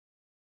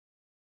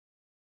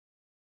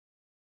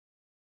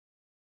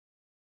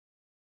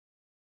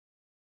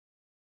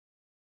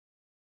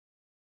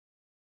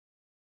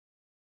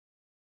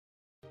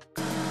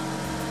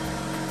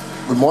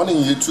Good morning,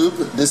 YouTube.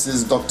 This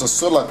is Dr.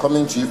 Sola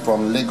coming to you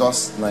from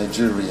Lagos,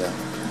 Nigeria.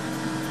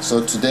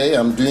 So today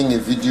I'm doing a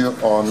video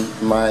on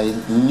my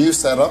new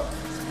setup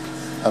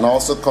and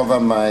also cover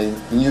my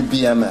new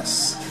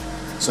BMS.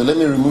 So let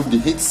me remove the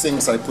heat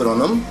sinks I put on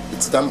them.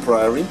 It's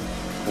temporary.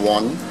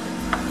 1,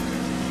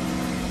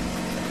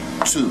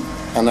 2,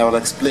 and I will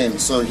explain.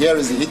 So here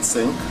is the heat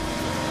sink.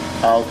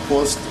 I'll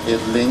post a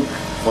link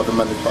for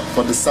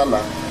the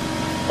seller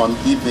on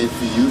eBay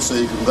for you, so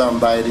you can go and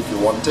buy it if you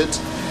want it.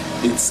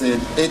 It's an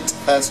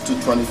 8S to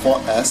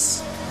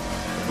 24S.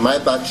 My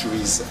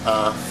batteries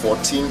are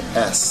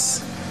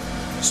 14S.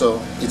 So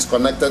it's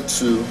connected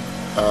to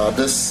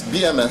this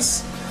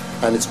BMS,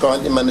 and it's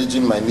currently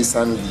managing my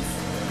Nissan Leaf.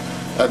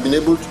 I've been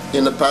able to,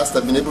 in the past,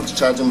 I've been able to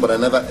charge them, but I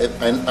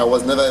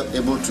was never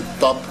able to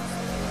top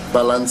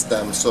balance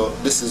them. So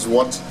this is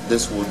what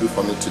this will do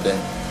for me today.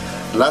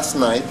 Last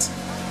night,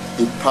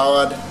 it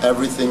powered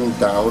everything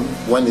down.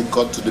 When it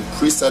got to the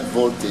preset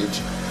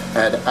voltage, I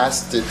had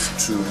asked it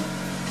to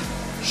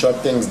shut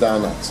things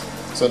down at.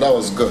 So that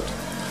was good.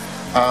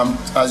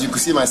 As you can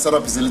see, my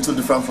setup is a little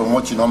different from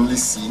what you normally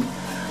see.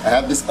 I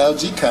have this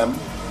LG cam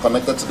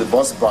connected to the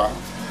bus bar,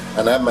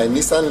 and I have my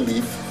Nissan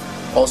Leaf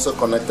also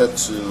connected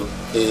to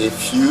a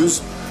fuse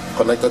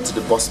connected to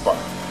the bus bar.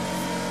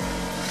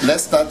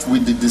 Let's start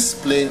with the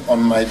display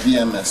on my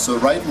BMS. So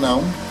right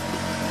now,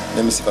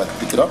 let me see if I can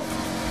pick it up.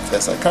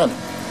 Yes, I can.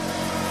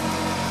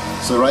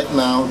 So right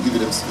now, give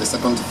it a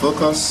second to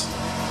focus.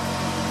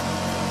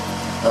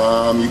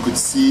 You could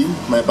see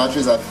my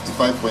batteries are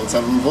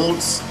 55.7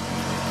 volts.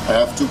 I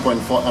have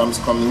 2.4 amps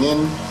coming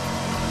in,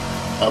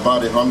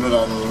 about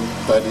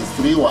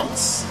 133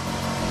 watts,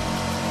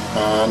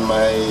 and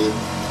my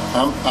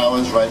amp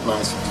hours right now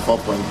is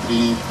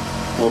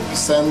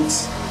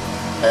 54.34%.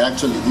 I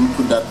actually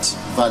input that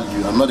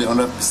value. I'm not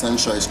 100%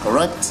 sure it's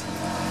correct.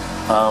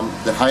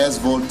 The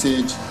highest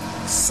voltage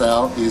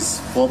cell is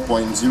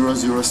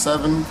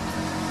 4.007,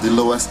 the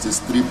lowest is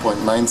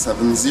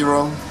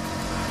 3.970,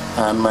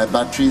 and my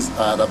batteries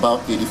are at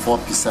about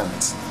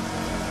 84%.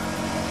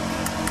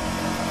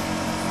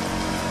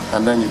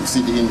 And then you can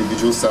see the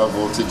individual cell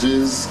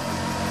voltages.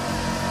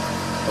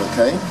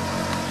 Okay.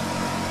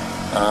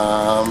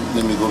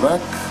 Let me go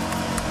back.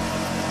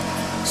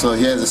 So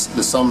here's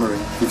the summary: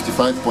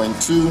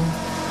 55.2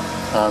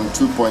 and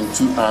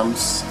 2.2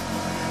 amps. I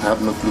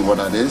have no clue what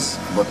that is,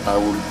 but I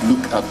will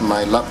look at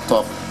my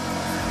laptop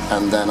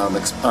and then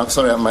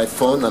at my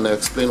phone, and I'll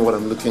explain what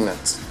I'm looking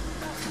at.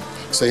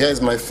 So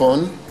here's my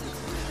phone.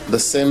 The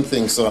same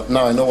thing. So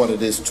now I know what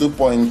it is.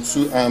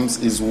 2.2 amps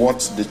is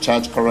what the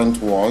charge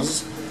current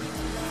was,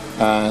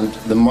 and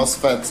the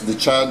MOSFETs, the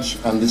charge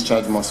and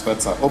discharge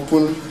MOSFETs are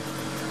open.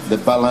 The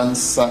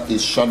balancer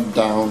is shut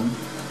down,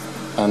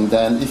 and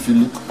then if you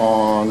look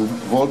on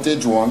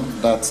voltage 1,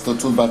 that's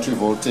total battery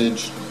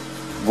voltage.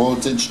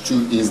 Voltage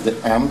 2 is the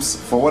amps.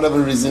 For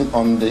whatever reason,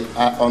 on the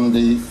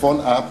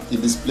phone app,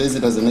 it displays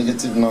it as a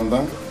negative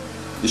number.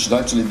 It should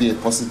actually be a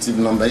positive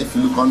number. If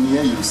you look on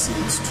here, you'll see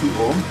it's 2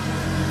 ohm,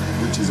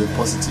 which is a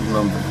positive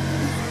number.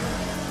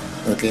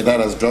 Okay, that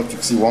has dropped. You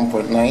can see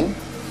 1.9.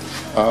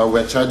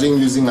 We're charging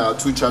using our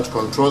 2 charge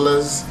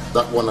controllers,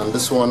 that one and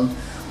this one.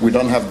 We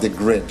don't have the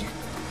grid.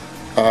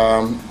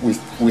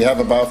 We have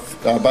about,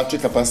 our battery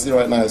capacity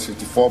right now is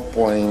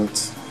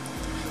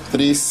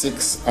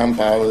 54.36 amp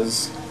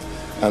hours,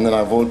 and then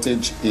our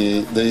voltage,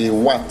 the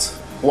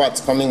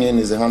watts coming in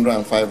is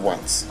 105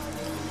 watts.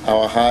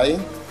 Our high,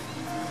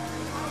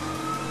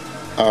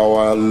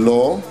 our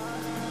low,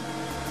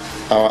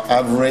 our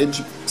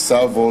average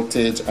cell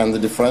voltage, and the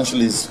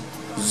differential is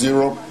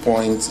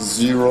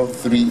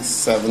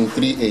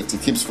 0.03738.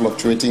 It keeps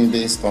fluctuating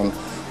based on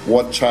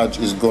what charge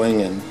is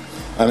going in.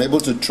 I'm able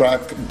to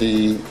track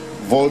the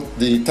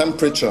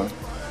temperature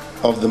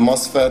of the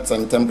MOSFETs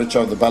and temperature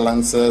of the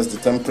balancers, the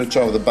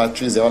temperature of the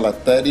batteries. They're all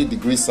at 30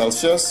 degrees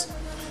Celsius.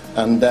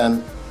 And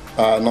then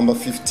number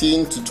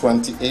 15 to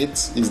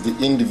 28 is the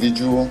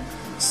individual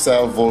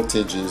cell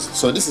voltages.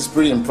 So this is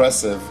pretty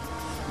impressive.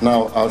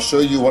 Now I'll show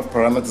you what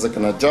parameters I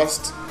can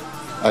adjust.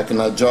 I can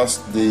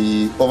adjust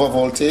the over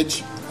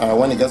voltage.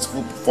 When it gets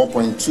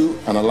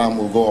 4.2, an alarm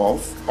will go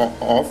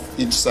off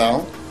each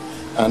cell.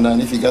 And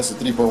then if it gets to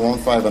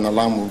 3.15, an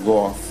alarm will go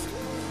off.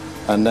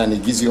 And then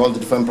it gives you all the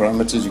different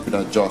parameters you could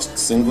adjust.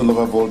 Single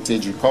over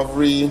voltage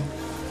recovery,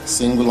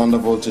 single under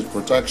voltage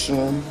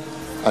protection.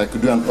 I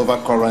could do an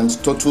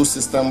overcurrent, total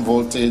system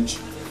voltage,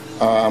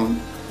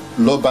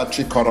 low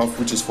battery cutoff,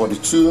 which is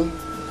 42.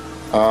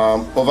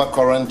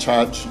 Overcurrent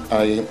charge,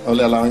 I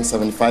only allowing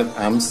 75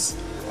 amps.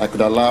 I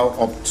could allow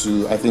up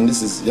to, I think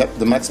this is,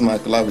 the maximum I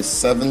could allow is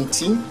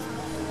 70.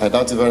 I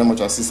doubt it very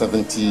much I'll see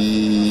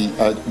 70,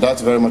 I doubt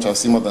very much I'll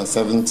see more than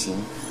 70.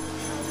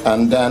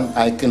 And then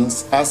I can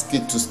ask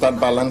it to start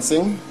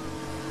balancing,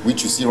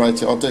 which you see right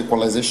here, auto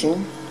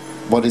equalization.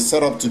 But it's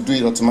set up to do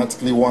it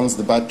automatically once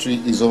the battery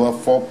is over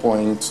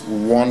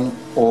 4.10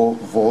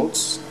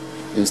 volts.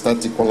 It will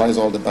start to equalize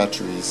all the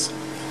batteries.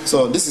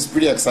 So this is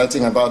pretty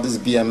exciting about this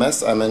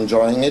BMS. I'm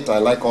enjoying it. I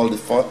like all the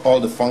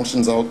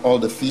functions, all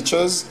the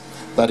features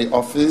that it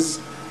offers.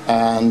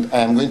 and I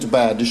am going to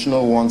buy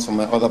additional ones for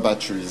my other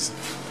batteries.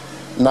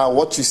 Now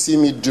what you see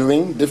me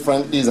doing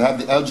differently is I have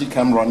the LG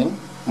cam running,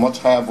 much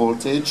higher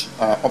voltage,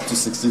 up to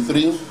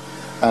 63,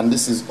 and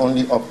this is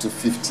only up to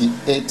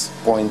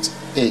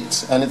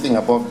 58.8. Anything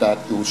above that,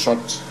 it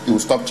will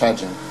stop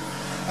charging.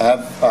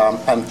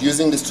 I'm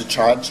using this to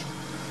charge.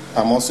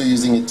 I'm also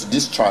using it to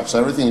discharge. So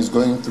everything is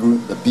going through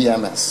the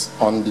BMS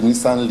on the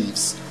Nissan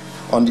Leafs.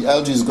 On the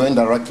LG is going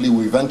directly.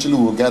 We eventually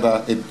will get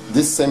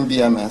this same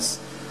BMS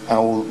and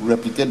we'll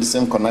replicate the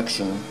same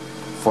connection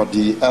for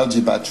the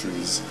LG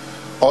batteries.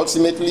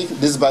 Ultimately,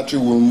 this battery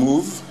will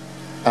move,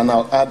 and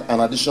I'll add an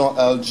additional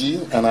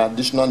LG and an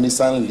additional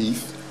Nissan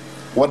Leaf.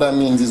 What that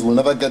means is we'll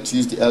never get to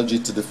use the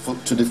LG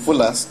to the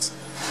fullest,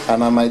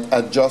 and I might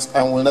adjust,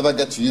 and we'll never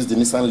get to use the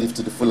Nissan Leaf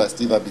to the fullest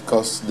either,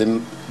 because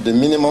the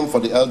minimum for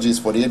the LG is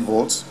 48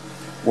 volts,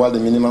 while the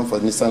minimum for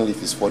the Nissan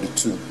Leaf is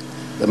 42.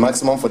 The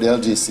maximum for the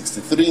LG is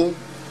 63,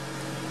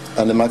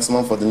 and the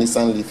maximum for the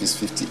Nissan Leaf is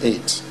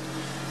 58.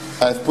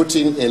 I've put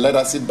in a lead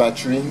acid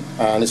battery,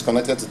 and it's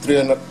connected to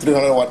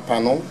 300 watt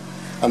panel,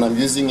 and I'm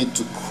using it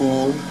to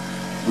cool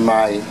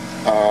my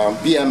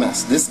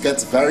BMS. This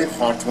gets very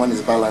hot when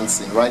it's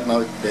balancing. Right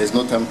now there is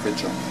no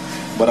temperature,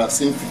 but I've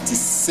seen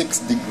 56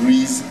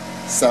 degrees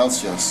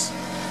Celsius.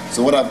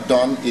 So what I've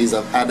done is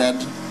I've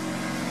added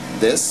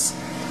this,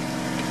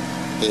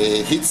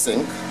 a heat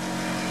sink,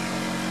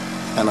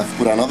 and I've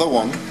put another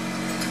one.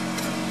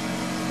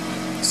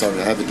 Sorry,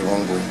 I have it the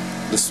wrong way,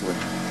 this way.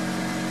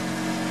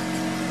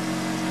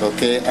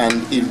 Okay,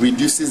 and it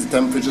reduces the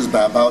temperatures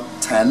by about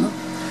 10,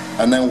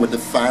 and then with the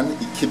fan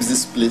it keeps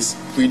this place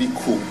pretty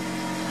cool.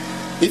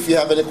 If you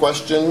have any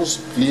questions,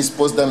 please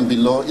post them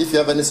below. If you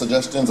have any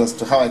suggestions as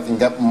to how I can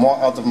get more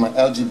out of my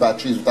LG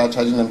batteries without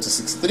charging them to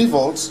 63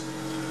 volts,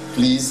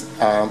 please,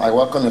 I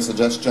welcome your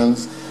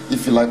suggestions.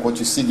 If you like what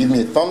you see, give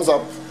me a thumbs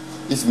up.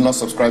 If you've not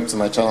subscribed to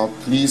my channel,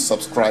 please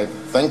subscribe.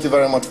 Thank you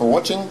very much for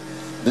watching.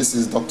 This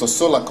is Dr.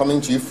 Sola coming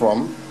to you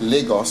from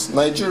Lagos,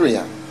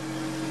 Nigeria.